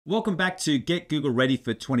Welcome back to Get Google Ready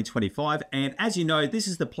for 2025. And as you know, this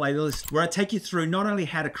is the playlist where I take you through not only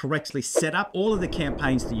how to correctly set up all of the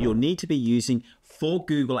campaigns that you'll need to be using for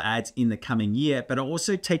Google Ads in the coming year, but I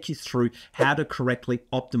also take you through how to correctly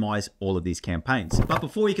optimize all of these campaigns. But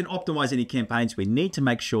before you can optimize any campaigns, we need to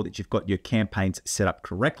make sure that you've got your campaigns set up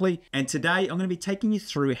correctly. And today I'm going to be taking you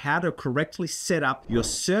through how to correctly set up your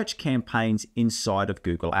search campaigns inside of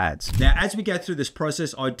Google Ads. Now, as we go through this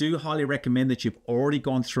process, I do highly recommend that you've already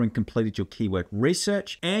gone through and completed your keyword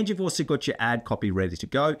research, and you've also got your ad copy ready to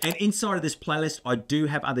go. And inside of this playlist, I do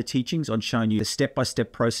have other teachings on showing you the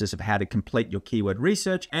step-by-step process of how to complete your keyword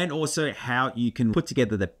research and also how you can put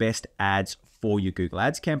together the best ads for your Google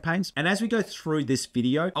Ads campaigns. And as we go through this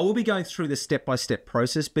video, I will be going through the step-by-step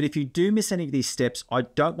process, but if you do miss any of these steps, I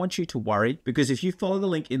don't want you to worry, because if you follow the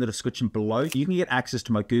link in the description below, you can get access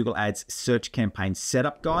to my Google Ads search campaign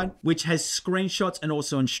setup guide, which has screenshots and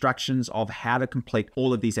also instructions of how to complete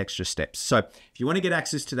all of these extra steps. So if you want to get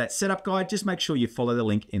access to that setup guide, just make sure you follow the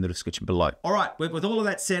link in the description below. All right, with all of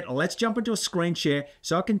that said, let's jump into a screen share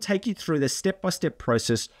so I can take you through the step-by-step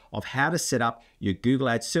process of how to set up your Google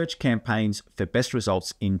Ads search campaigns for best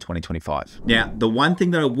results in 2025. Now, the one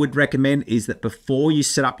thing that I would recommend is that before you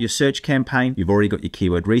set up your search campaign, you've already got your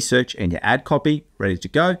keyword research and your ad copy ready to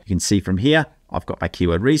go. You can see from here, I've got my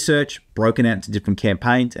keyword research broken out into different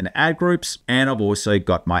campaigns and ad groups, and I've also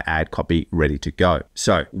got my ad copy ready to go.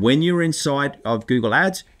 So when you're inside of Google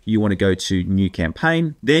Ads, you want to go to new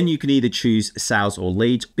campaign. Then you can either choose sales or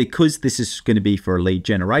leads. Because this is going to be for a lead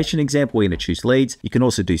generation example, we're going to choose leads. You can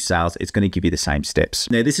also do sales. It's going to give you the same steps.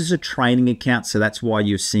 Now, this is a training account, so that's why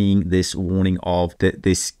you're seeing this warning of that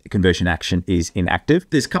this conversion action is inactive.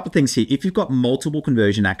 There's a couple of things here. If you've got multiple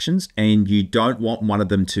conversion actions and you don't want one of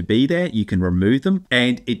them to be there, you can remove them.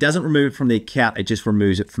 And it doesn't remove it from the account, it just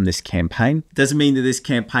removes it from this campaign. It doesn't mean that this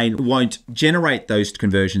campaign won't generate those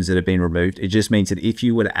conversions that have been removed. It just means that if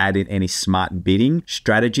you were to add in any smart bidding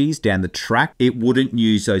strategies down the track, it wouldn't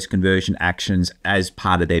use those conversion actions as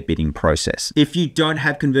part of their bidding process. If you don't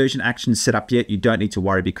have conversion actions set up yet, you don't need to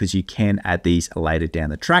worry, because you can add these later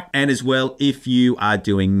down the track. And as well, if you are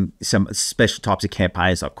doing some special types of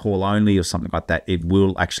campaigns like call only or something like that, it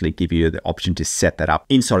will actually give you the option to set that up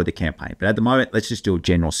inside of the campaign. But at the moment, let's just do a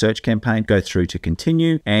general search campaign, go through to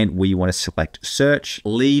continue, and we want to select search.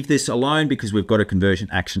 Leave this alone because we've got a conversion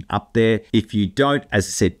action up there. If you don't, as I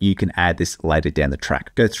said, you can add this later down the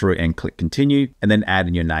track. Go through and click continue, and then add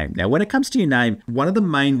in your name. Now, when it comes to your name, one of the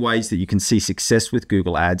main ways that you can see success with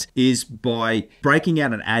Google Ads is by breaking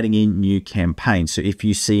out and adding in new campaigns. So if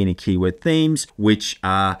you see any keyword themes which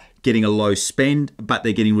are getting a low spend, but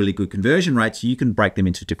they're getting really good conversion rates, you can break them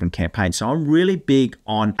into different campaigns. So I'm really big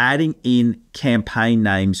on adding in campaign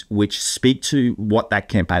names which speak to what that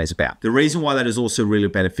campaign is about. The reason why that is also really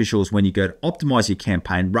beneficial is when you go to optimize your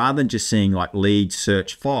campaign, rather than just seeing like lead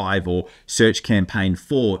search 5 or search campaign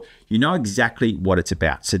 4, you know exactly what it's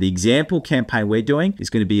about. So the example campaign we're doing is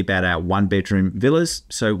going to be about our 1-bedroom villas.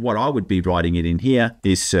 So what I would be writing it in here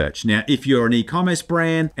is search. Now, if you're an e-commerce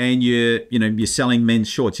brand and you're selling men's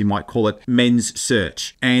shorts, you might call it men's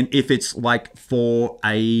search. And if it's like for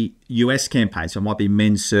a US campaign, so it might be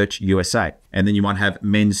men's search USA. And then you might have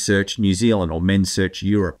men's search New Zealand or men's search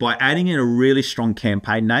Europe. By adding in a really strong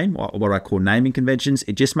campaign name, or what I call naming conventions,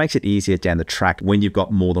 it just makes it easier down the track when you've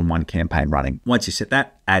got more than one campaign running. Once you set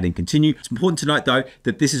that, add and continue. It's important to note though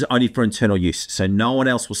that this is only for internal use, so no one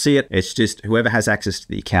else will see it. It's just whoever has access to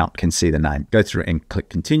the account can see the name. Go through and click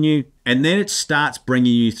continue. And then it starts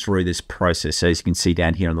bringing you through this process. So as you can see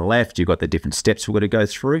down here on the left, you've got the different steps we're going to go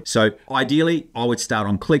through. So ideally, I would start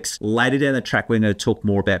on clicks. Later down the track, we're going to talk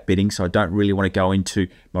more about bidding. So I don't really want to go into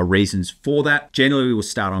my reasons for that. Generally, we will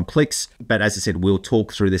start on clicks. But as I said, we'll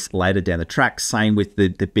talk through this later down the track. Same with the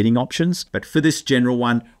bidding options. But for this general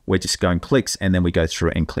one, we're just going clicks, and then we go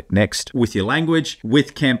through and click next. With your language,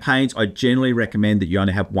 with campaigns, I generally recommend that you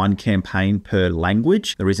only have one campaign per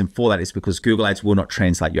language. The reason for that is because Google Ads will not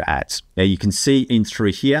translate your ads. Now you can see in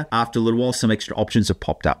through here, after a little while, some extra options have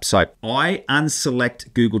popped up. So I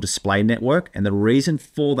unselect Google Display Network, and the reason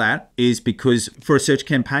for that is because for a search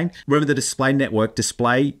campaign, remember the display network,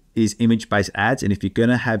 display is image-based ads. And if you're going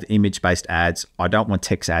to have image-based ads, I don't want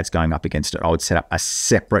text ads going up against it. I would set up a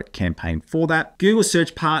separate campaign for that. Google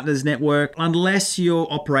Search Partners Network, unless you're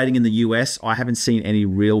operating in the US, I haven't seen any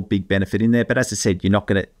real big benefit in there. But as I said,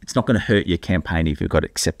 it's not going to hurt your campaign if you've got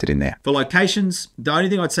it accepted in there. For locations, the only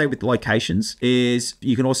thing I'd say with locations is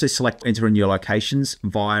you can also enter in your locations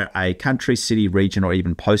via a country, city, region, or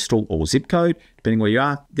even postal or zip code, depending where you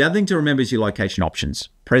are. The other thing to remember is your location options.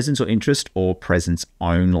 Presence or interest, or presence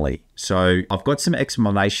only. So I've got some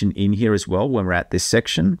explanation in here as well when we're at this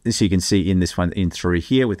section. This you can see in this one in through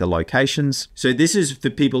here with the locations. So this is for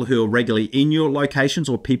people who are regularly in your locations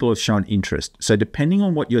or people who have shown interest. So depending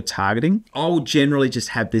on what you're targeting, I will generally just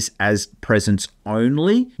have this as presence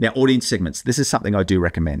only. Now, audience segments, this is something I do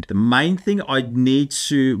recommend. The main thing I need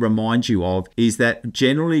to remind you of is that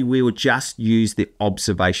generally we will just use the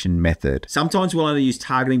observation method. Sometimes we'll only use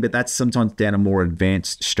targeting, but that's sometimes down a more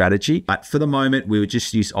advanced strategy. But for the moment, we would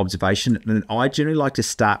just use observation. And I generally like to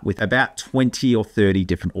start with about 20 or 30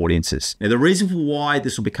 different audiences. Now, the reason for why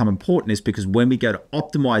this will become important is because when we go to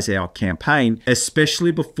optimize our campaign,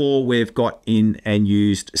 especially before we've got in and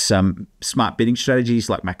used some smart bidding strategies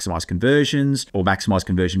like maximize conversions or maximize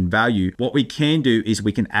conversion value, what we can do is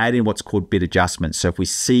we can add in what's called bid adjustments. So if we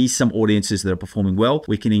see some audiences that are performing well,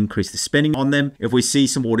 we can increase the spending on them. If we see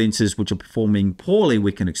some audiences which are performing poorly,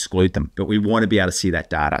 we can exclude them. But we want to be able to see that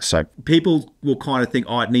data. So people will kind of think,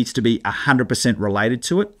 oh, it needs to be 100% related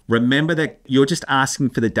to it. Remember that you're just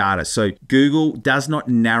asking for the data. So Google does not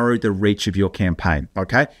narrow the reach of your campaign,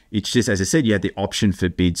 okay? It's just, as I said, you have the option for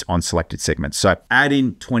bids on selected segments. So add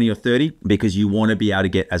in 20 or 30 because you want to be able to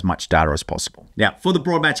get as much data as possible. Now, for the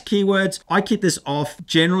broad match keywords, I kick this off.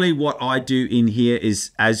 Generally, what I do in here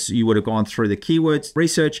is, as you would have gone through the keywords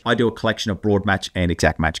research, I do a collection of broad match and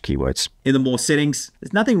exact match keywords. In the more settings,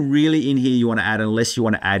 there's nothing really in here you want to add unless you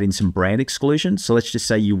want to add in some brand exclusions. So let's just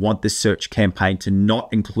say you want this search campaign to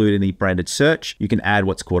not include any branded search. You can add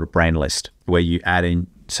what's called a brand list where you add in,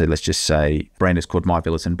 so let's just say brand is called My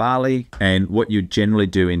Villas in Bali. And what you generally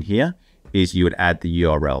do in here is you would add the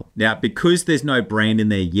URL. Now, because there's no brand in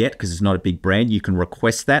there yet, because it's not a big brand, you can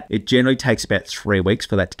request that. It generally takes about 3 weeks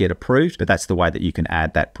for that to get approved, but that's the way that you can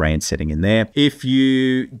add that brand setting in there. If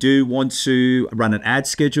you do want to run an ad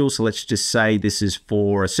schedule, so let's just say this is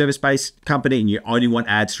for a service-based company and you only want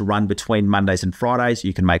ads to run between Mondays and Fridays,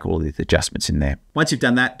 you can make all of these adjustments in there. Once you've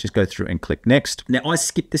done that, just go through and click next. Now, I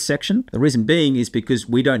skipped this section. The reason being is because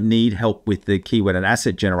we don't need help with the keyword and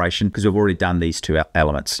asset generation because we've already done these two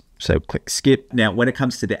elements. So click skip. Now, when it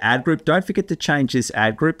comes to the ad group, don't forget to change this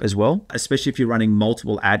ad group as well, especially if you're running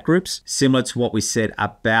multiple ad groups, similar to what we said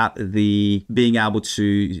about the being able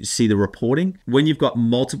to see the reporting. When you've got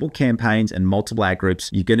multiple campaigns and multiple ad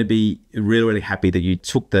groups, you're going to be really, really happy that you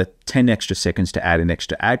took the 10 extra seconds to add in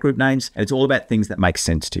extra ad group names. And it's all about things that make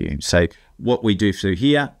sense to you. So what we do through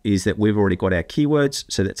here is that we've already got our keywords.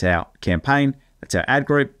 So that's our campaign. That's our ad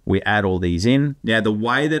group. We add all these in. Now, the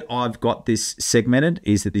way that I've got this segmented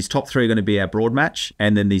is that these top 3 are going to be our broad match,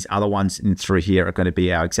 and then these other ones in through here are going to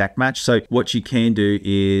be our exact match. So what you can do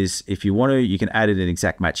is, if you want to, you can add in an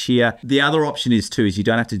exact match here. The other option is too, is you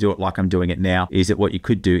don't have to do it like I'm doing it now, is that what you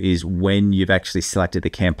could do is when you've actually selected the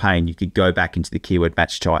campaign, you could go back into the keyword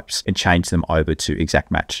match types and change them over to exact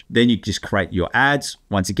match. Then you just create your ads.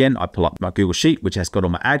 Once again, I pull up my Google Sheet, which has got all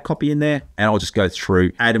my ad copy in there, and I'll just go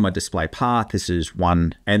through, add in my display path. This is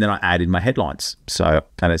one, and then I add in my headlines. So,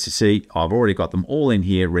 and as you see, I've already got them all in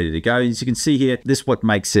here ready to go. As you can see here, this is what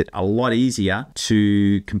makes it a lot easier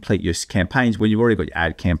to complete your campaigns when you've already got your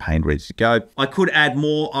ad campaign ready to go. I could add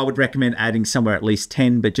more. I would recommend adding somewhere at least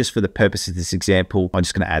 10, but just for the purpose of this example, I'm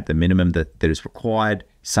just going to add the minimum that is required.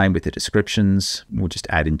 Same with the descriptions. We'll just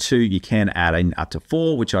add in 2. You can add in up to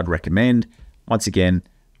 4, which I'd recommend. Once again,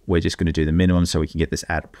 we're just going to do the minimum so we can get this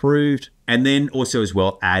ad approved. And then also as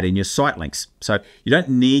well, add in your site links. So you don't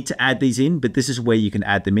need to add these in, but this is where you can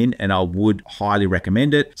add them in, and I would highly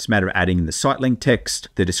recommend it. It's a matter of adding in the site link text,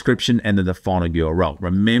 the description, and then the final URL.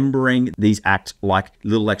 Remembering these act like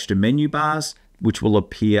little extra menu bars, which will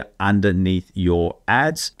appear underneath your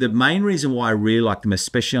ads. The main reason why I really like them,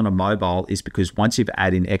 especially on a mobile, is because once you've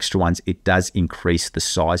added in extra ones, it does increase the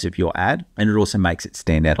size of your ad, and it also makes it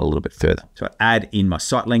stand out a little bit further. So I add in my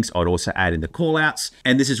site links. I'd also add in the call outs,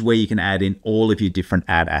 and this is where you can add in all of your different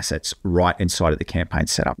ad assets right inside of the campaign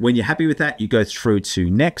setup. When you're happy with that, you go through to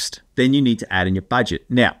next. Then you need to add in your budget.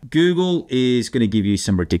 Now, Google is going to give you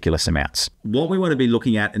some ridiculous amounts. What we want to be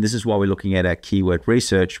looking at, and this is why we're looking at our keyword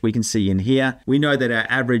research, we can see in here, we know that our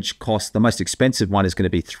average cost, the most expensive one is going to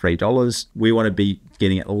be $3. We want to be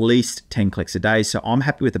getting at least 10 clicks a day. So I'm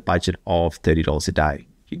happy with a budget of $30 a day.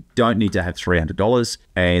 You don't need to have $300,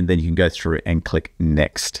 and then you can go through and click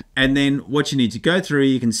next. And then what you need to go through,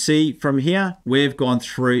 you can see from here, we've gone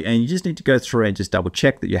through, and you just need to go through and just double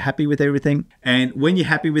check that you're happy with everything. And when you're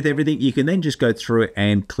happy with everything, you can then just go through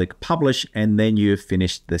and click publish, and then you've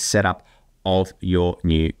finished the setup of your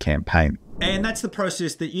new campaign. And that's the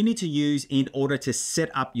process that you need to use in order to set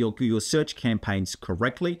up your Google search campaigns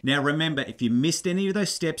correctly. Now, remember, if you missed any of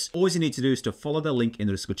those steps, all you need to do is to follow the link in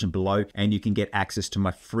the description below and you can get access to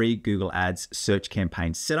my free Google Ads search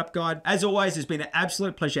campaign setup guide. As always, it's been an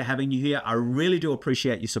absolute pleasure having you here. I really do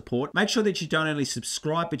appreciate your support. Make sure that you don't only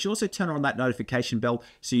subscribe, but you also turn on that notification bell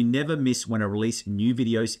so you never miss when I release new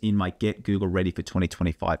videos in my Get Google Ready for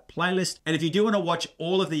 2025 playlist. And if you do want to watch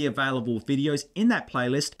all of the available videos in that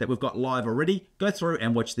playlist that we've got live already, go through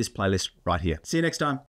and watch this playlist right here. See you next time.